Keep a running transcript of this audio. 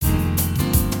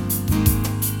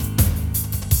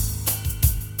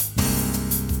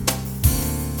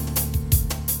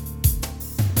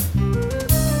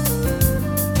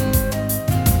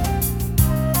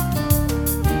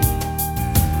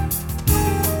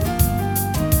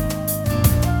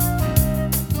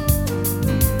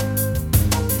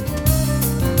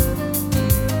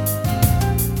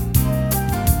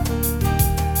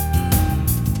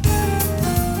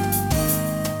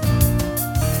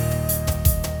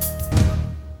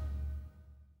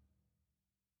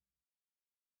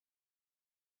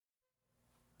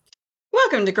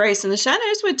Welcome to Grace in the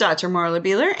Shadows with Dr. Marla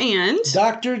Beeler and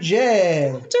Dr.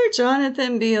 J. Dr.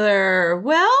 Jonathan Beeler.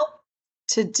 Well,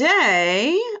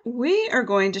 today we are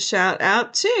going to shout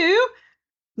out to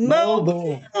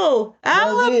Mobile,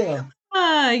 Alabama.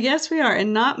 Yes, we are,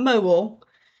 and not mobile.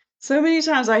 So many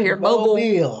times I hear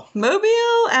Mobile,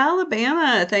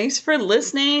 Alabama. Thanks for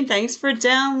listening. Thanks for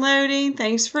downloading.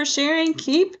 Thanks for sharing.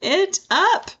 Keep it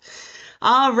up.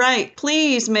 All right.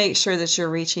 Please make sure that you're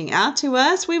reaching out to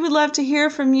us. We would love to hear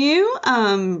from you.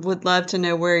 Would love to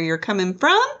know where you're coming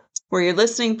from, where you're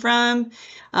listening from.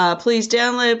 Please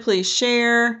download, please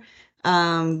share.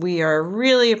 We are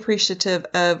really appreciative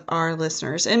of our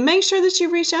listeners. And make sure that you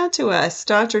reach out to us,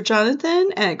 Dr. Jonathan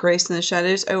at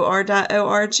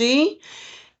graceintheshadowsor.org.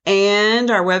 And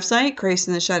our website,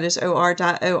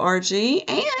 graceintheshadowsor.org.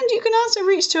 And you can also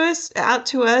reach out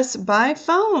to us by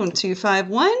phone,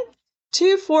 251-244-4660,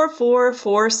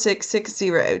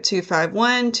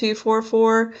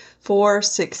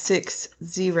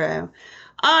 251-244-4660.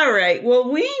 All right. Well,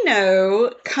 we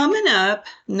know coming up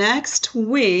next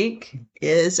week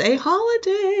is a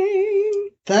holiday.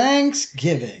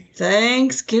 Thanksgiving.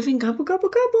 Gobble, gobble,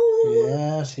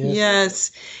 gobble.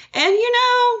 Yes. And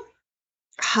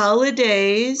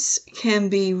holidays can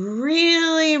be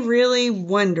really, really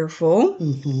wonderful,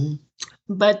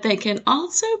 but they can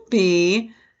also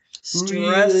be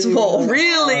stressful,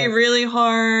 really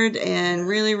hard and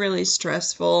really, really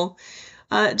stressful,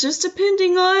 just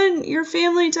depending on your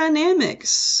family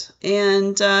dynamics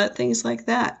and things like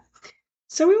that.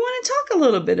 So we want to talk a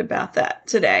little bit about that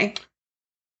today.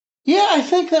 Yeah, I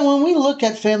think that when we look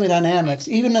at family dynamics,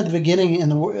 even at the beginning in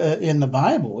the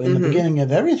Bible, in the beginning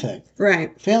of everything,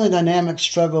 right? Family dynamics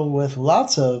struggle with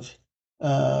lots of,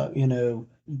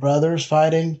 brothers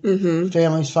fighting,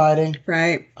 families fighting,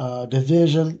 right?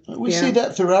 Division. We see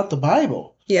that throughout the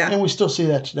Bible, and we still see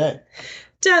that today.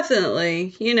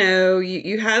 Definitely.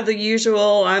 You have the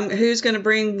usual, who's going to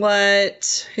bring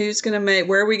what,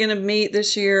 where are we going to meet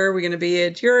this year? Are we going to be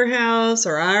at your house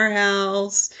or our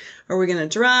house? Are we going to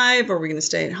drive? Are we going to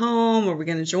stay at home? Are we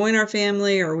going to join our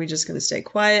family? Or are we just going to stay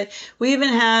quiet? We even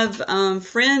have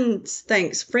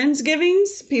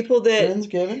Friendsgivings, people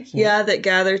that, that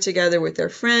gather together with their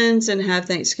friends and have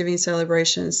Thanksgiving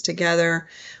celebrations together,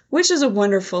 which is a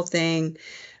wonderful thing.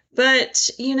 But,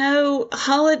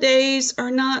 holidays are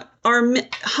meant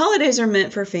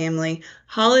for family.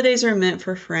 Holidays are meant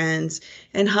for friends,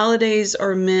 and holidays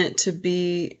are meant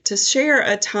to share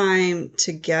a time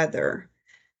together.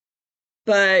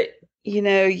 But,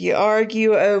 you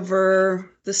argue over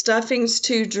the stuffing's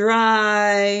too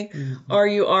dry, or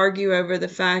you argue over the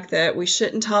fact that we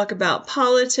shouldn't talk about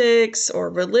politics or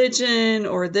religion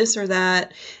or this or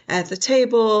that at the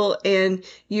table. And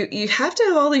you have to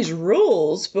have all these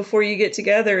rules before you get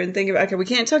together and think about, okay, we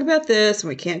can't talk about this and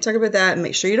we can't talk about that, and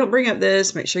make sure you don't bring up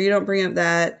this, make sure you don't bring up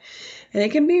that. And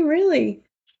it can be really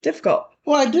difficult.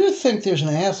 Well, I do think there's an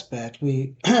aspect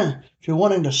if you're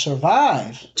wanting to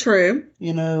survive. True.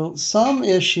 Some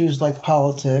issues like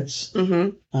politics.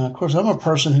 Of course, I'm a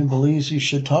person who believes you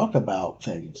should talk about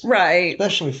things. Right.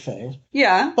 Especially faith.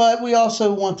 Yeah. But we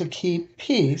also want to keep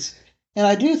peace. And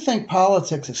I do think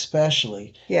politics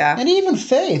especially. Yeah. And even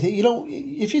faith.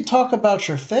 If you talk about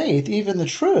your faith, even the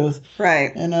truth.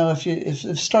 Right. If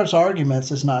it starts arguments,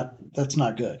 that's not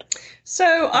good.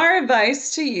 So our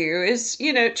advice to you is,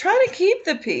 try to keep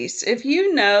the peace. If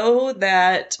you know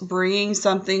that bringing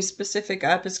something specific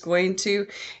up is going to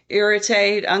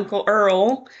irritate Uncle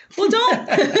Earl,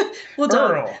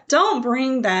 don't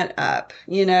bring that up.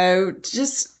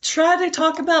 Just try to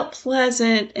talk about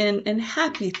pleasant and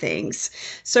happy things.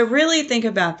 So really think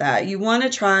about that. You want to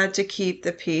try to keep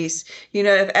the peace.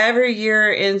 If every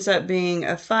year ends up being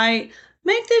a fight,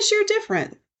 make this year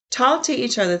different. Talk to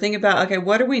each other. Think about, okay,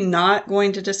 what are we not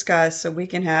going to discuss so we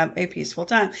can have a peaceful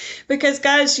time? Because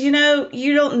guys, you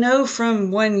don't know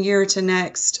from one year to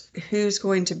next who's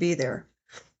going to be there.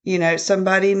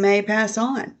 Somebody may pass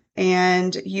on,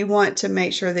 and you want to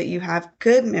make sure that you have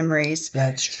good memories.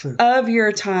 That's true. Of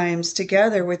your times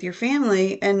together with your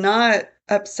family and not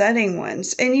upsetting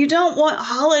ones. And you don't want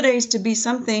holidays to be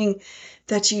something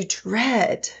that you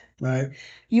dread. Right.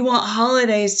 You want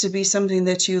holidays to be something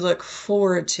that you look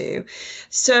forward to.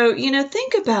 So,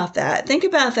 think about that. Think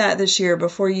about that this year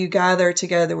before you gather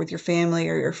together with your family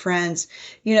or your friends.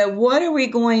 What are we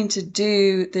going to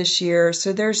do this year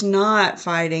so there's not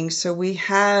fighting, so we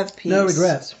have peace? No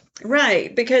regrets.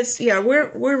 Right. Because,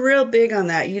 we're real big on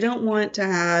that. You don't want to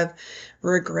have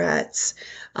regrets.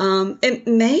 And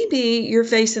maybe you're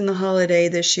facing the holiday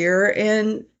this year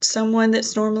and someone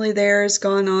that's normally there has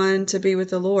gone on to be with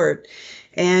the Lord,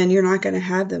 and you're not going to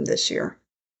have them this year.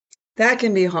 That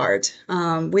can be hard.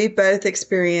 We've both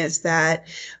experienced that.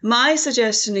 My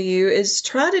suggestion to you is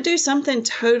try to do something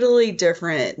totally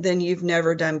different than you've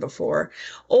never done before,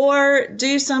 or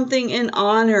do something in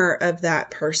honor of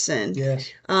that person.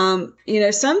 Yes.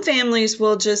 Some families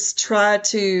will just try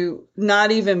to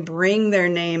not even bring their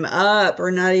name up or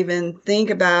not even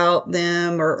think about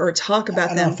them or talk about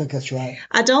them. I don't think that's right.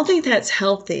 I don't think that's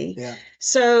healthy. Yeah.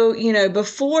 So,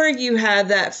 before you have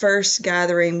that first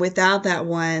gathering without that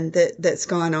one that's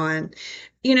gone on,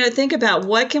 think about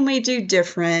what can we do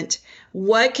different?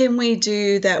 What can we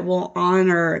do that will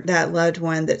honor that loved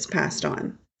one that's passed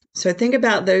on? So think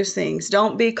about those things.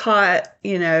 Don't be caught,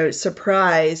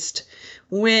 surprised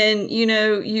when,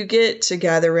 you get to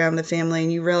gather around the family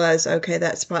and you realize, okay,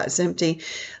 that spot's empty.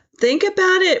 Think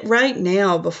about it right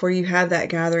now before you have that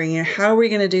gathering. How are we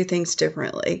going to do things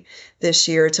differently this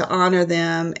year to honor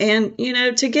them and,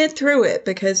 to get through it,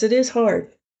 because it is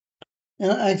hard.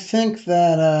 And I think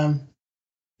that,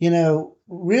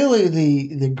 really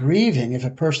the grieving, if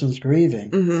a person's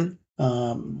grieving,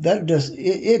 that just,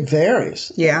 it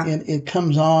varies. Yeah. And it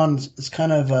comes on, it's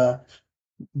kind of,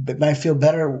 it might feel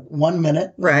better 1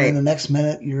 minute. Right. And the next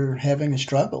minute you're having a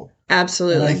struggle.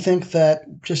 Absolutely. And I think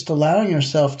that just allowing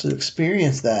yourself to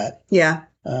experience that. Yeah.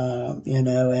 And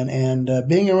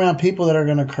being around people that are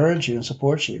going to encourage you and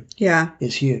support you. Yeah.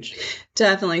 Is huge.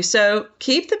 Definitely. So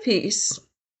keep the peace.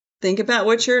 Think about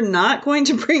what you're not going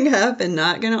to bring up and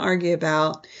not going to argue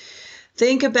about.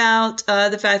 Think about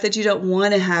the fact that you don't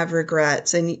want to have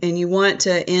regrets and you want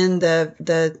to end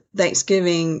the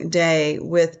Thanksgiving day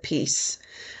with peace.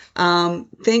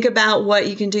 Think about what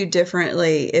you can do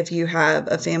differently if you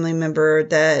have a family member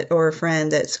or a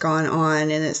friend that's gone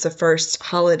on and it's the first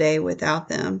holiday without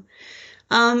them.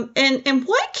 And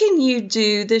what can you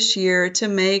do this year to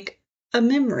make a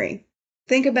memory?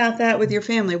 Think about that with your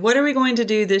family. What are we going to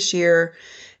do this year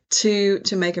to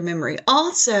make a memory?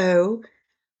 Also,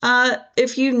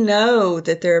 if you know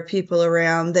that there are people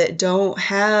around that don't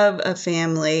have a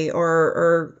family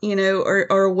or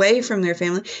away from their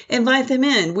family, invite them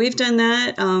in. We've done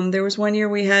that. There was one year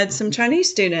we had some Chinese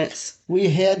students. We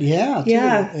had, yeah.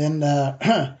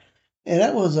 Too. And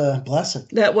that was a blessing.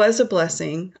 That was a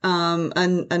blessing.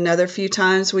 Another few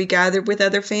times we gathered with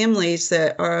other families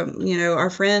that are, our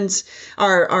friends,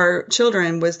 our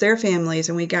children was their families,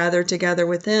 and we gathered together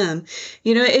with them.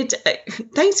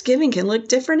 Thanksgiving can look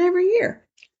different every year.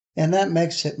 And that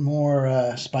makes it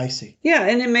more spicy. Yeah,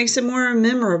 and it makes it more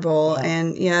memorable. Yeah.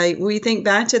 And we think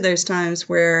back to those times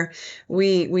where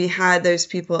we had those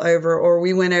people over, or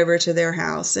we went over to their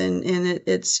house, and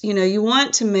it's you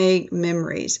want to make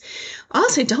memories.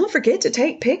 Also, don't forget to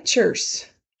take pictures.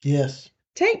 Yes.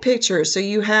 Take pictures so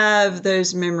you have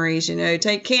those memories,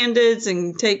 take candids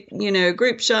and take,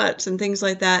 group shots and things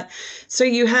like that. So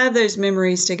you have those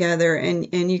memories together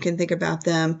and you can think about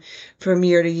them from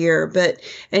year to year.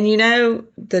 And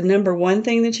the number one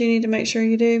thing that you need to make sure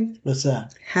you do? What's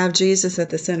that? Have Jesus at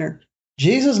the center.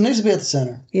 Jesus needs to be at the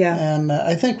center. Yeah. And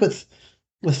I think with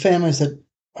families that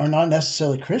are not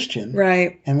necessarily Christian.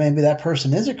 Right. And maybe that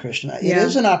person is a Christian. It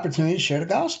is an opportunity to share the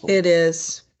gospel. It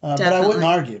is. But I wouldn't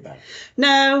argue about it.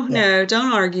 No,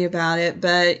 don't argue about it.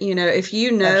 But, if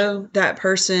you know that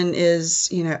person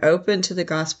is, open to the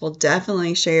gospel,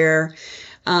 definitely share.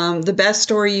 The best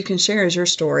story you can share is your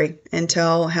story and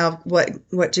tell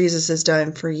what Jesus has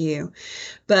done for you.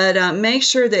 But make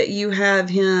sure that you have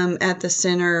him at the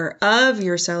center of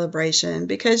your celebration,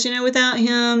 because, without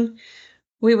him,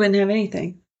 we wouldn't have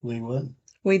anything. We wouldn't.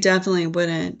 We definitely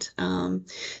wouldn't.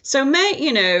 So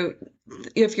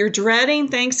if you're dreading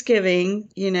Thanksgiving,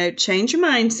 change your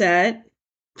mindset,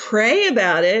 pray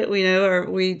about it.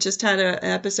 We just had an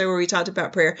episode where we talked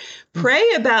about prayer. Pray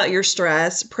about your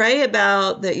stress. Pray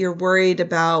about that you're worried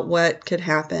about what could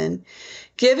happen.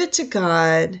 Give it to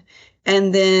God,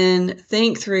 and then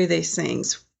think through these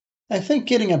things. I think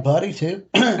getting a buddy too.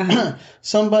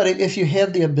 Somebody, if you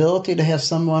have the ability to have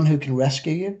someone who can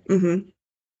rescue you. Mm-hmm.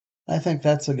 I think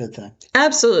that's a good thing.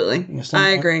 Absolutely. I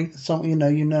agree.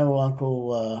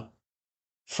 Uncle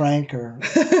Frank or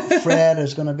Fred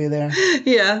is going to be there.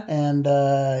 Yeah. And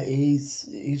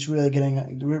he's really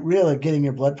getting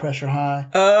your blood pressure high.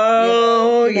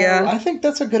 Oh, yeah. I think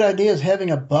that's a good idea, is having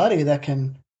a buddy that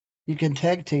you can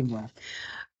tag team with.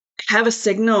 Have a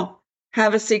signal.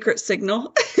 Have a secret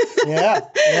signal. Yeah.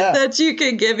 That you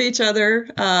can give each other,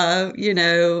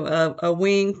 a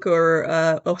wink or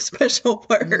a special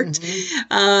word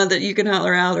that you can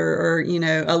holler out, or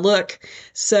a look,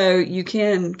 so you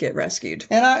can get rescued.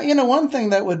 And one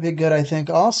thing that would be good, I think,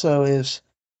 also is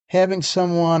having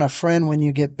someone, a friend, when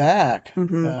you get back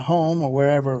home or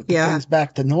wherever things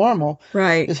back to normal,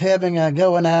 is having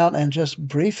going out and just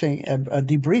briefing, a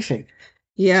debriefing.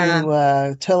 Yeah.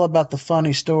 To tell about the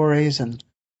funny stories and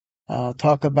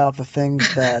talk about the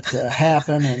things that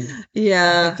happen. And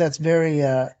I think that's very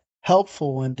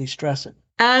helpful and de-stressing.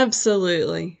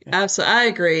 Absolutely. Absolutely. I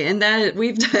agree. And that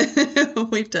we've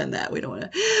done that. We don't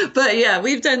want to, but yeah,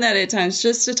 we've done that at times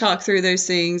just to talk through those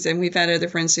things. And we've had other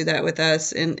friends do that with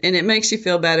us. And it makes you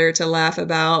feel better to laugh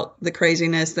about the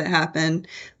craziness that happened.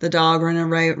 The dog running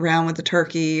around with the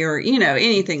turkey or,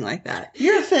 anything like that.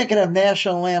 You're thinking of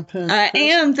National Lampoon's I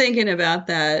am thinking about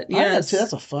that. Yes.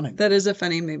 That's a funny movie. That is a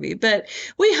funny movie. But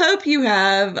we hope you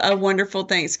have a wonderful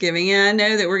Thanksgiving. And I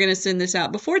know that we're going to send this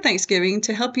out before Thanksgiving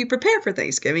to help you prepare for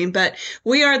Thanksgiving, but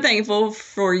we are thankful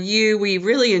for you. We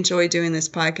really enjoy doing this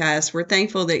podcast. We're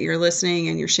thankful that you're listening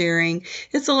and you're sharing.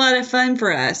 It's a lot of fun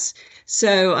for us.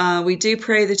 So we do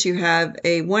pray that you have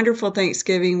a wonderful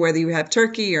Thanksgiving, whether you have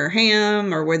turkey or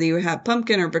ham or whether you have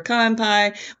pumpkin or pecan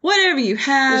pie, whatever you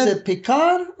have. Is it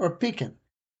pecan or pecan?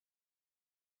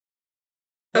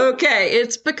 Okay,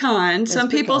 it's pecan. Some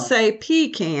people say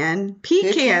pecan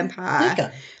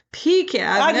pie. Pecan.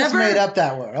 I just made up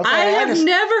that word. Okay, I have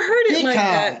never heard it like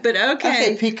that, but okay. I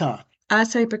say pecan. I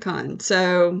say pecan.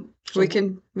 So we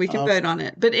can vote on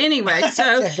it. But anyway,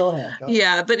 so go ahead.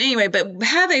 Yeah, but anyway, but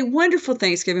have a wonderful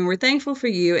Thanksgiving. We're thankful for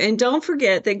you, and don't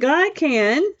forget that God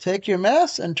can take your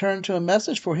mess and turn to a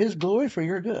message for His glory for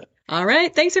your good. All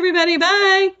right, thanks everybody.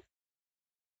 Bye.